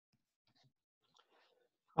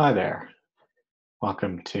Hi there.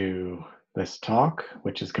 Welcome to this talk,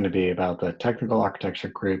 which is going to be about the Technical Architecture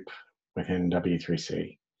Group within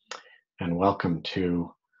W3C. And welcome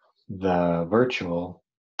to the virtual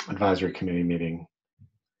advisory committee meeting.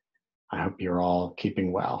 I hope you're all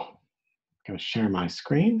keeping well. I'm going to share my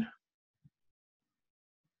screen.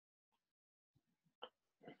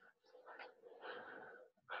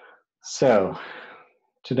 So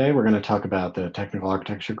today we're going to talk about the Technical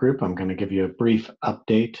Architecture Group. I'm going to give you a brief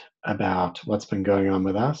update about what's been going on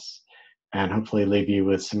with us and hopefully leave you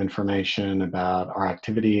with some information about our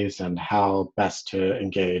activities and how best to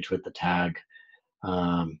engage with the tag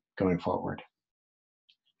going forward.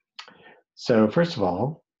 So first of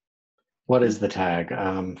all, what is the tag?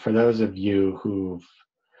 For those of you who've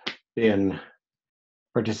been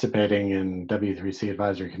participating in W3C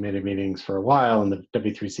advisory committee meetings for a while and the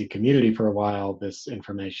W3C community for a while, this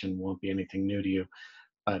information won't be anything new to you,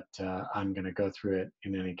 but I'm going to go through it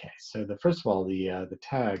in any case. So first of all, the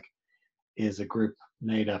tag is a group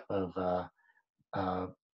made up of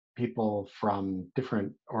people from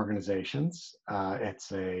different organizations.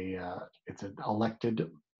 It's an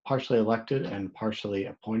partially elected and partially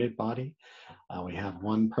appointed body. We have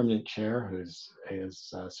one permanent chair who's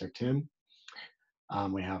Sir Tim.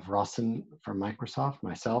 We have Rawson from Microsoft,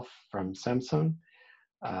 myself from Samsung,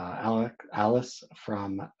 Alice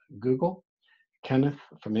from Google, Kenneth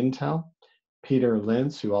from Intel, Peter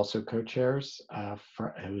Lintz, who also co-chairs,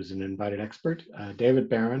 who's an invited expert, David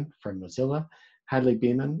Barron from Mozilla, Hadley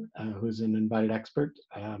Beeman, who's an invited expert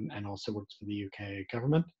and also works for the UK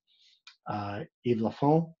government, Yves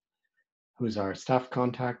Lafont, who's our staff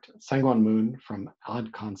contact, Sangwon Moon from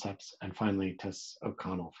Odd Concepts, and finally Tess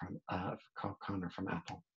O'Connor from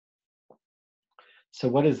Apple. So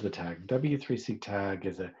what is the tag? W3C tag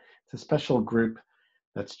is it's a special group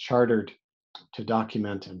that's chartered to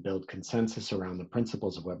document and build consensus around the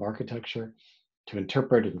principles of web architecture, to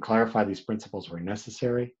interpret and clarify these principles where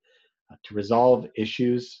necessary, to resolve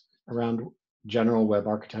issues around general web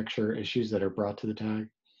architecture issues that are brought to the tag,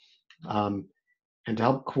 and to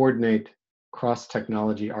help coordinate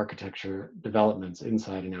cross-technology architecture developments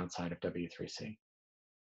inside and outside of W3C.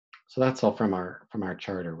 So that's all from our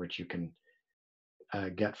charter, which you can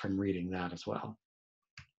get from reading that as well.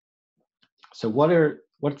 So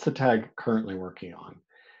what's the tag currently working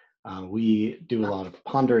on? We do a lot of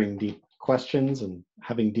pondering deep questions and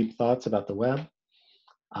having deep thoughts about the web.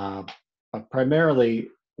 But primarily,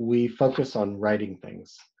 we focus on writing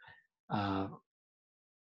things.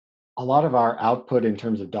 A lot of our output in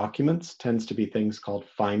terms of documents tends to be things called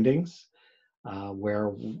findings,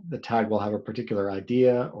 where the tag will have a particular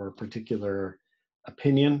idea or a particular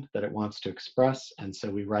opinion that it wants to express, and so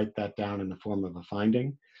we write that down in the form of a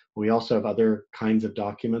finding. We also have other kinds of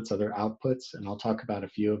documents, other outputs, and I'll talk about a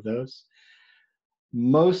few of those.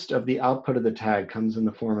 Most of the output of the tag comes in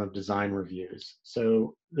the form of design reviews.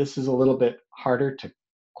 So this is a little bit harder to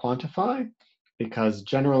quantify because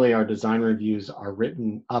generally our design reviews are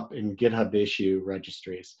written up in GitHub issue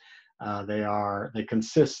registries. They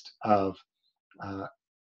consist of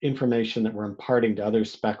information that we're imparting to other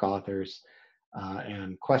spec authors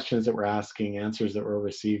and questions that we're asking, answers that we're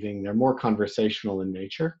receiving. They're more conversational in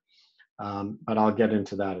nature, but I'll get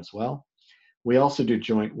into that as well. We also do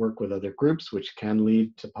joint work with other groups, which can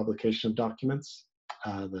lead to publication of documents.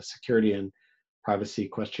 The Security and Privacy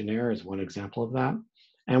Questionnaire is one example of that.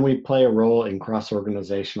 And we play a role in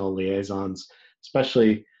cross-organizational liaisons,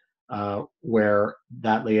 especially where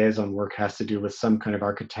that liaison work has to do with some kind of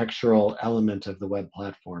architectural element of the web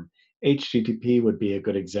platform. HTTP would be a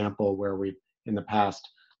good example where we've, in the past,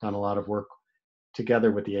 done a lot of work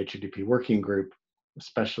together with the HTTP working group,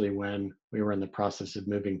 especially when we were in the process of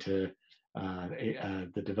moving to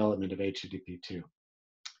the development of HTTP 2.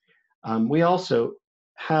 We also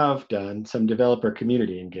have done some developer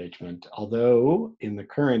community engagement, although in the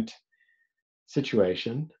current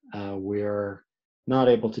situation, we're not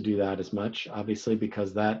able to do that as much, obviously,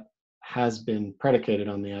 because that has been predicated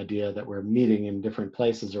on the idea that we're meeting in different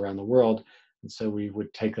places around the world, and so we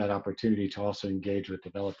would take that opportunity to also engage with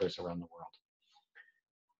developers around the world.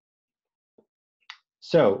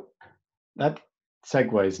 So that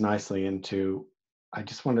segues nicely into, I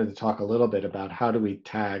just wanted to talk a little bit about how do we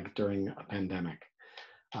tag during a pandemic.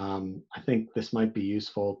 I think this might be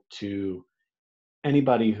useful to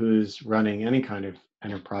anybody who's running any kind of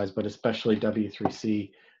enterprise, but especially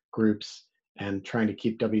W3C groups and trying to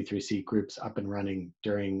keep W3C groups up and running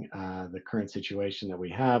during the current situation that we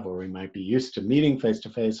have, or we might be used to meeting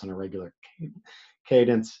face-to-face on a regular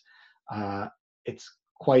cadence. It's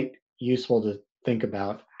quite useful to think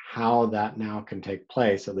about how that now can take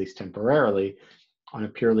place, at least temporarily, on a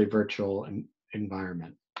purely virtual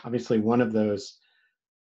environment. Obviously, one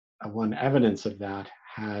evidence of that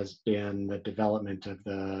has been the development of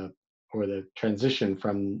the transition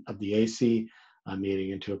of the AC meeting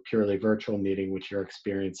into a purely virtual meeting, which you're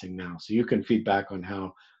experiencing now. So you can feedback on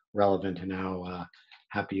how relevant and how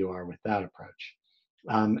happy you are with that approach.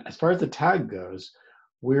 As far as the tag goes,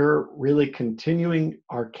 we're really continuing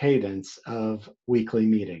our cadence of weekly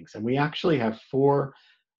meetings. And we actually have 4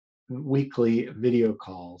 weekly video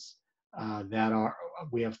calls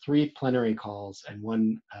we have 3 plenary calls and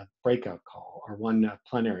 1 breakout call, or 1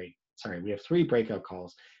 plenary, sorry, we have 3 breakout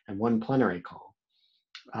calls and 1 plenary call.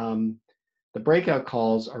 The breakout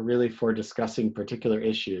calls are really for discussing particular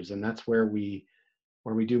issues, and that's where we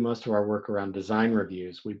do most of our work around design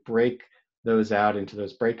reviews. We break those out into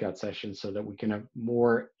those breakout sessions so that we can have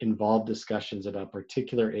more involved discussions about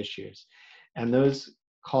particular issues. And those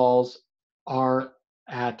calls are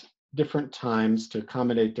at different times to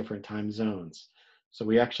accommodate different time zones. So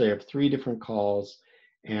we actually have 3 different calls,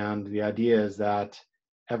 and the idea is that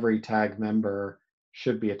every tag member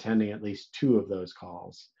should be attending at least 2 of those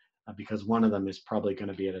calls, because one of them is probably going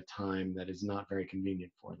to be at a time that is not very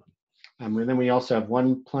convenient for them. And then we also have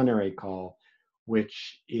 1 plenary call,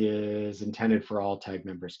 which is intended for all tag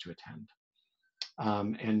members to attend.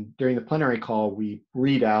 And during the plenary call, we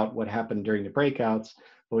read out what happened during the breakouts,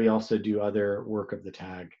 but we also do other work of the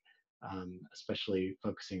tag, especially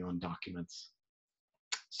focusing on documents.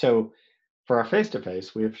 So for our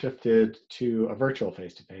face-to-face, we have shifted to a virtual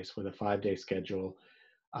face-to-face with a 5-day schedule.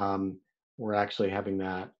 We're actually having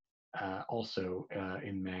that also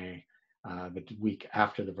in May, the week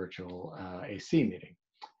after the virtual AC meeting.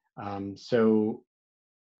 So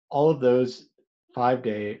all of those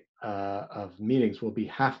 5-day of meetings will be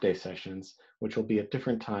half-day sessions, which will be at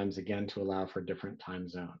different times, again, to allow for different time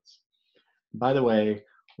zones. By the way,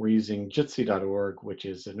 we're using jitsi.org, which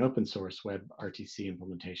is an open source web RTC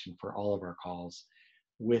implementation for all of our calls,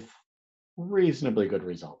 with reasonably good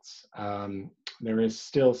results. There is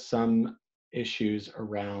still some issues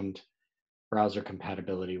around browser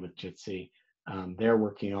compatibility with Jitsi. They're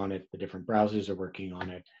working on it, the different browsers are working on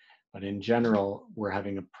it, but in general, we're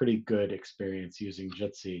having a pretty good experience using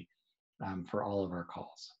Jitsi for all of our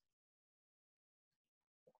calls.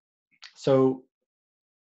 So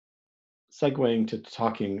segueing to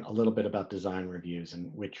talking a little bit about design reviews, in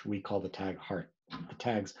which we call the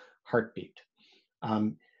tag's heartbeat.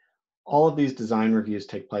 All of these design reviews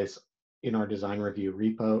take place in our design review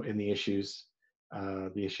repo in the issues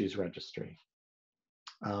registry.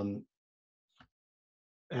 And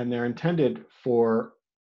they're intended for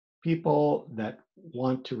people that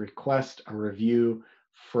want to request a review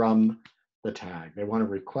from the tag. They want to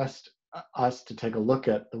request us to take a look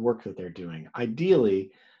at the work that they're doing.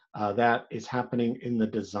 Ideally, that is happening in the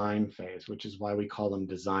design phase, which is why we call them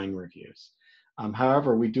design reviews.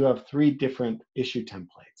 However, we do have 3 different issue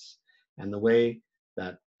templates, and the way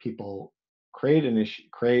that people create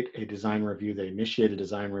a design review, they initiate a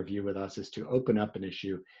design review with us, is to open up an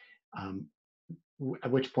issue,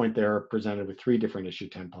 at which point they're presented with 3 different issue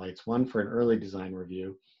templates, one for an early design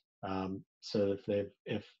review. So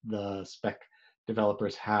if the spec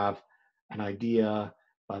developers have an idea,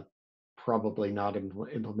 but probably not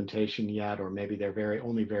implementation yet, or maybe they're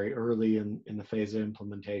only very early in the phase of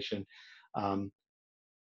implementation,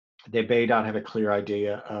 they may not have a clear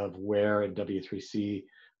idea of where in W3C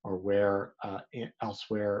or where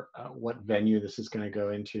elsewhere, what venue this is going to go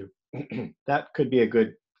into. That could be a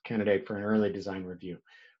good candidate for an early design review,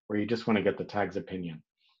 where you just want to get the tag's opinion.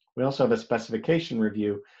 We also have a specification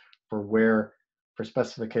review for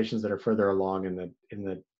specifications that are further along in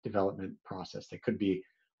the development process. They could be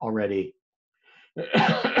already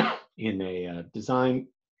in a design.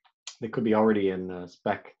 They could be already in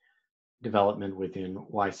spec development within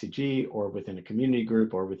YCG, or within a community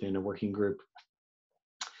group, or within a working group.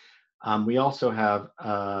 We also have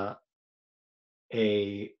a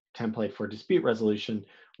template for dispute resolution,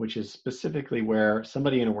 which is specifically where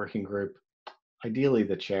somebody in a working group, ideally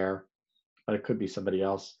the chair, but it could be somebody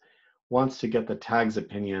else, wants to get the tag's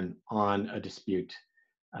opinion on a dispute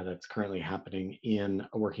that's currently happening in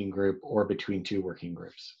a working group or between 2 working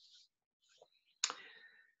groups.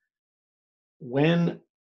 When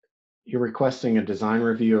you're requesting a design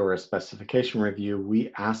review or a specification review,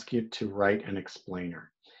 we ask you to write an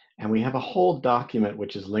explainer. And we have a whole document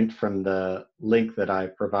which is linked from the link that I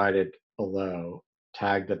provided below,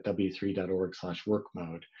 tagged at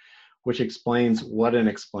w3.org/workmode, which explains what an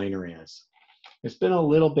explainer is. There's been a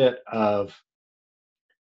little bit of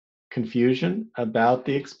confusion about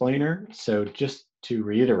the explainer. So just to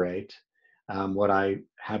reiterate what I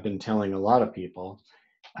have been telling a lot of people,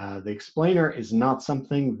 The explainer is not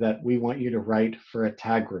something that we want you to write for a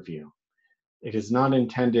tag review. It is not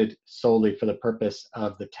intended solely for the purpose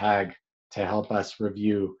of the tag to help us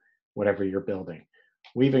review whatever you're building.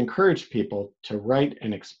 We've encouraged people to write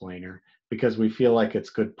an explainer because we feel like it's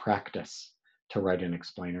good practice to write an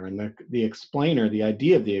explainer. And the explainer, the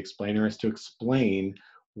idea of the explainer is to explain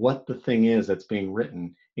what the thing is that's being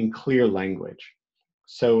written in clear language.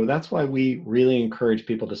 So that's why we really encourage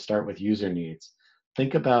people to start with user needs.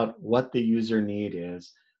 Think about what the user need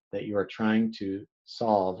is that you are trying to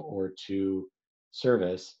solve or to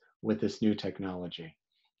service with this new technology.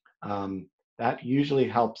 That usually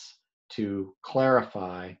helps to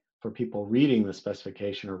clarify for people reading the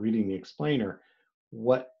specification or reading the explainer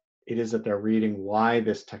what it is that they're reading, why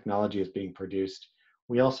this technology is being produced.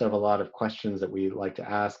 We also have a lot of questions that we like to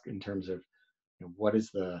ask in terms of, you know, what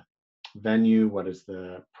is the venue, what is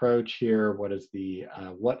the approach here, what is the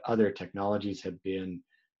what other technologies have been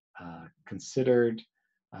considered,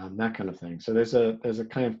 that kind of thing. So there's a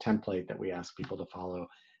kind of template that we ask people to follow,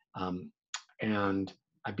 and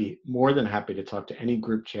I'd be more than happy to talk to any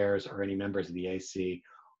group chairs or any members of the AC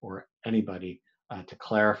or anybody to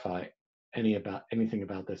clarify anything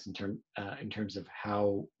about this in terms of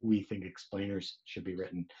how we think explainers should be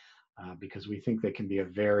written, because we think they can be a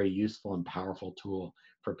very useful and powerful tool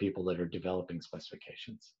for people that are developing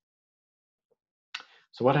specifications.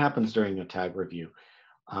 So what happens during a tag review?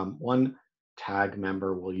 One tag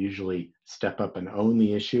member will usually step up and own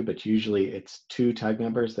the issue, but usually it's two tag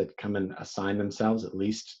members that come and assign themselves at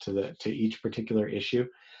least to each particular issue.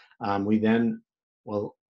 We then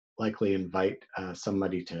will likely invite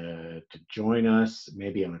somebody to join us,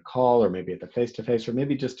 maybe on a call or maybe at the face-to-face, or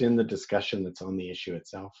maybe just in the discussion that's on the issue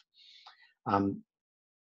itself.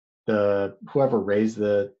 Whoever raised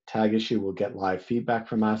the tag issue will get live feedback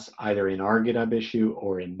from us, either in our GitHub issue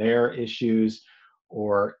or in their issues,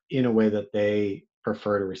 or in a way that they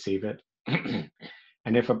prefer to receive it.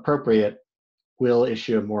 And if appropriate, we'll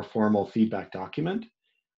issue a more formal feedback document.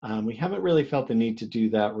 We haven't really felt the need to do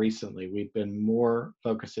that recently. We've been more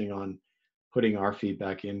focusing on putting our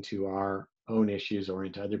feedback into our own issues or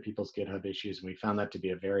into other people's GitHub issues, and we found that to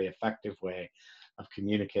be a very effective way of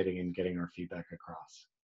communicating and getting our feedback across.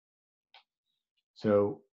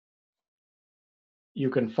 So you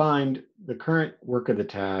can find the current work of the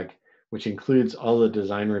tag, which includes all the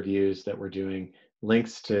design reviews that we're doing,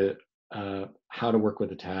 links to how to work with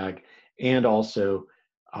the tag, and also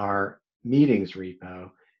our meetings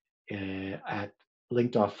repo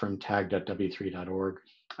linked off from tag.w3.org.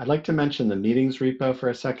 I'd like to mention the meetings repo for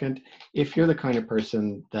a second. If you're the kind of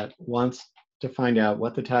person that wants to find out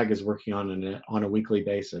what the tag is working on a weekly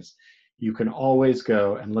basis, you can always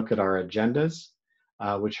go and look at our agendas,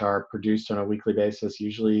 which are produced on a weekly basis,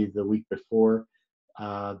 usually the week before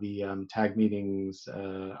the tag meetings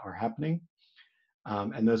are happening.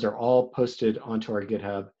 And those are all posted onto our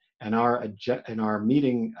GitHub, and our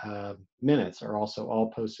meeting minutes are also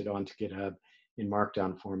all posted onto GitHub in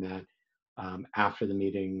Markdown format after the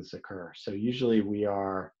meetings occur. So usually we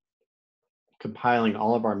are compiling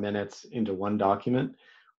all of our minutes into one document,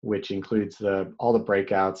 which includes all the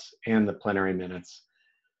breakouts and the plenary minutes.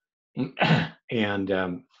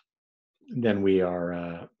 And then we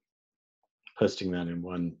are posting that in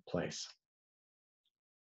one place.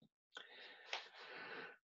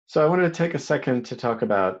 So I wanted to take a second to talk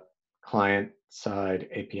about client-side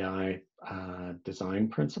API design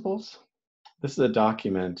principles. This is a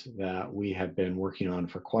document that we have been working on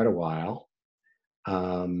for quite a while.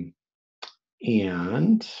 And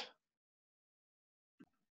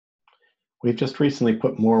we've just recently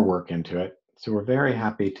put more work into it. So we're very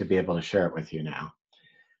happy to be able to share it with you now.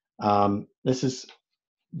 This is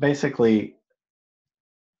basically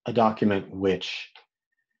a document which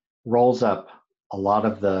rolls up a lot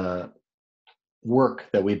of the work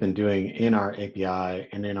that we've been doing in our API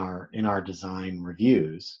and in our design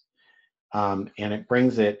reviews, and it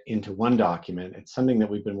brings it into one document. It's something that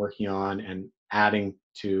we've been working on and adding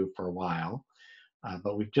to for a while,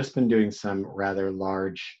 but we've just been doing some rather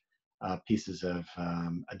large pieces of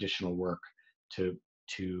additional work to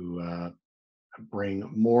bring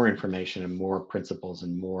more information and more principles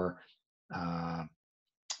and more, I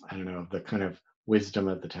don't know, the kind of wisdom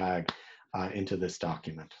of the tag into this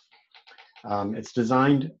document. It's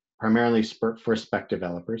designed primarily for spec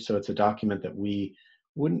developers, so it's a document that we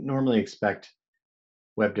wouldn't normally expect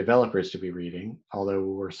web developers to be reading, although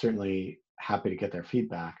we're certainly happy to get their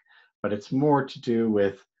feedback. But it's more to do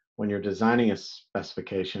with when you're designing a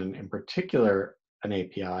specification, in particular an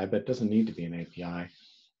API, but it doesn't need to be an API.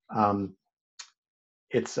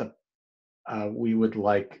 We would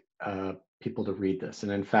like people to read this.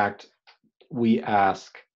 And in fact, we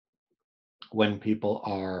ask when people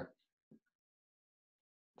are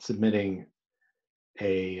submitting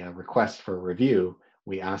a request for review,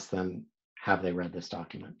 we ask them, have they read this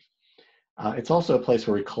document? It's also a place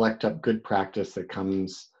where we collect up good practice that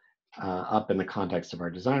comes up in the context of our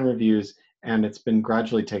design reviews, and it's been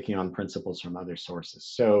gradually taking on principles from other sources.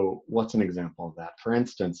 So what's an example of that? For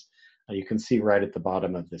instance, you can see right at the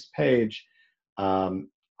bottom of this page,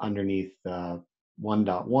 underneath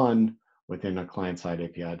 1.1 within a client-side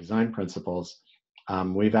API design principles,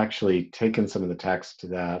 we've actually taken some of the text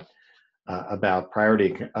that about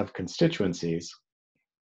priority of constituencies,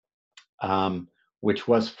 which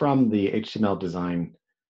was from the HTML design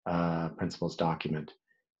principles document.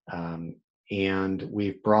 And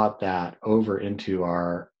we've brought that over into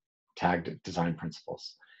our tagged design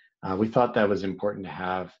principles. We thought that was important to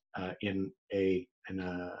have in a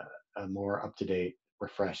more up-to-date,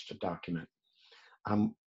 refreshed document.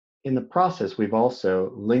 In the process, we've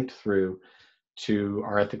also linked through to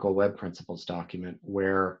our ethical web principles document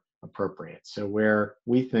where appropriate. So where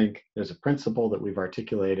we think there's a principle that we've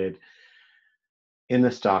articulated in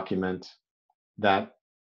this document that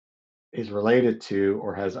is related to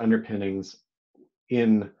or has underpinnings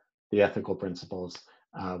in the ethical principles,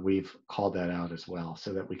 we've called that out as well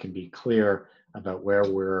so that we can be clear about where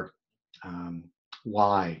we're,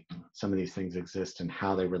 why some of these things exist and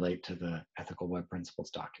how they relate to the ethical web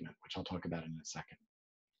principles document, which I'll talk about in a second.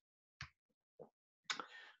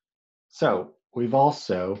 So we've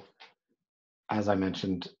also, as I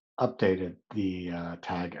mentioned, updated the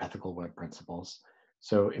tag ethical web principles.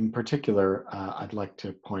 So in particular, I'd like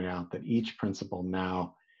to point out that each principle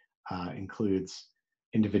now includes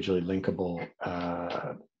individually linkable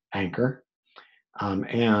anchor.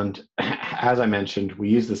 And as I mentioned, we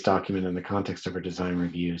use this document in the context of our design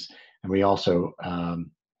reviews, and we also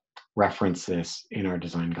reference this in our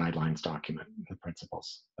design guidelines document, the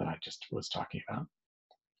principles that I just was talking about.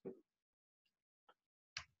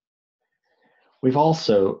 We've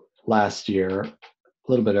also last year, a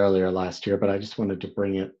little bit earlier last year, but I just wanted to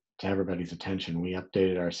bring it to everybody's attention, we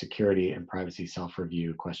updated our security and privacy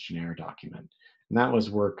self-review questionnaire document. And that was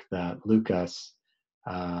work that Lucas,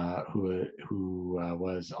 who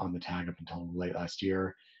was on the tag up until late last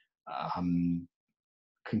year,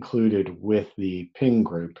 concluded with the Ping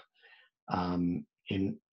group, and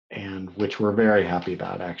which we're very happy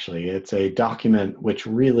about, actually. It's a document which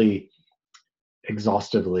really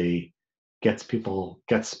exhaustively gets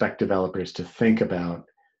spec developers to think about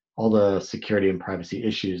all the security and privacy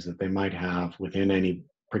issues that they might have within any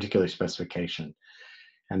particular specification.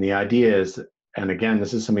 And the idea is, and again,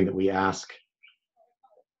 this is something that we ask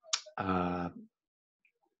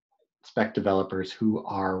spec developers who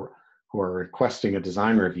are requesting a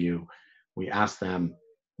design review, we ask them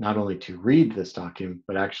not only to read this document,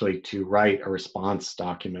 but actually to write a response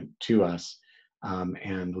document to us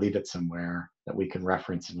and leave it somewhere that we can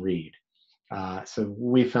reference and read. So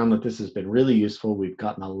we found that this has been really useful. We've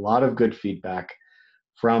gotten a lot of good feedback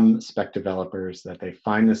from spec developers that they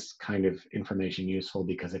find this kind of information useful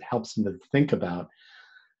because it helps them to think about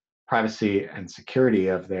privacy and security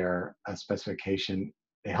of their specification.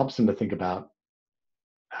 It helps them to think about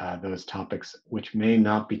those topics, which may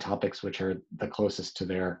not be topics which are the closest to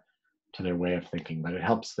their way of thinking, but it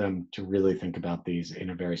helps them to really think about these in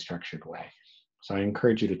a very structured way. So I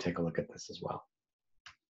encourage you to take a look at this as well.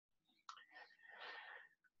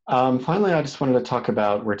 Finally, I just wanted to talk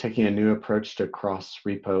about, we're taking a new approach to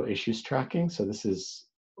cross-repo issues tracking. So this is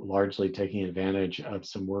largely taking advantage of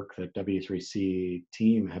some work that W3C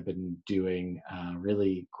team have been doing,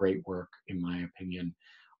 really great work, in my opinion,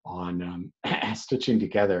 on stitching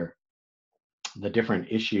together the different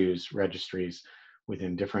issues registries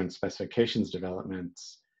within different specifications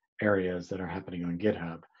developments areas that are happening on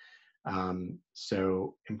GitHub.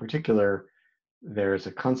 So in particular, there's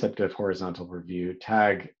a concept of horizontal review.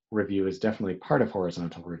 Tag review is definitely part of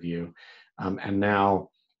horizontal review. And now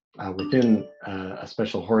within a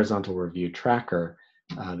special horizontal review tracker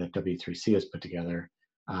that W3C has put together,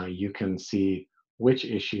 you can see which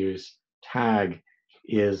issues tag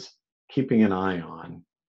is keeping an eye on.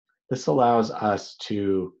 This allows us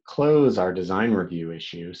to close our design review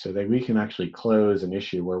issue so that we can actually close an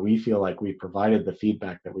issue where we feel like we provided the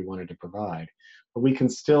feedback that we wanted to provide, but we can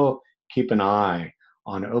still keep an eye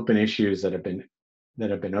on open issues that have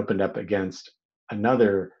been opened up against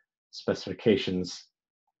another specifications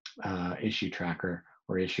issue tracker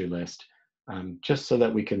or issue list, just so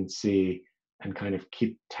that we can see and kind of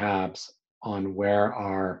keep tabs on where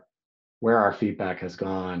our feedback has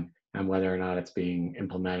gone and whether or not it's being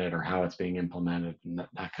implemented or how it's being implemented and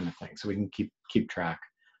that kind of thing. So we can keep track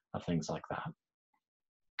of things like that.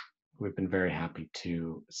 we've been very happy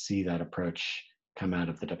to see that approach come out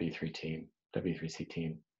of the W3C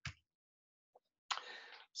team.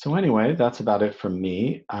 So anyway, that's about it from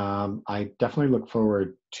me. I definitely look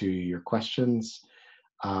forward to your questions.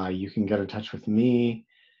 You can get in touch with me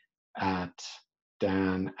at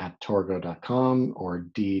dan@torgo.com or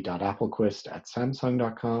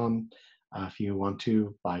d.appelquist@samsung.com if you want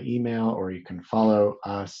to, by email, or you can follow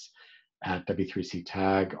us at W3C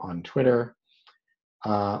Tag on Twitter,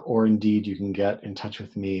 or indeed you can get in touch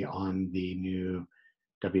with me on the new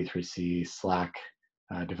W3C Slack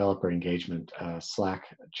developer engagement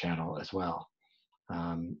Slack channel as well.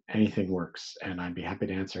 Anything works, and I'd be happy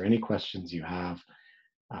to answer any questions you have,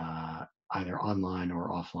 either online or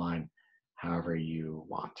offline, however you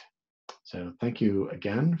want. So thank you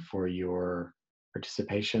again for your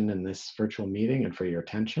participation in this virtual meeting and for your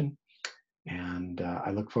attention. And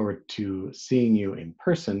I look forward to seeing you in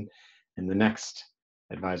person in the next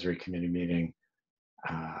advisory committee meeting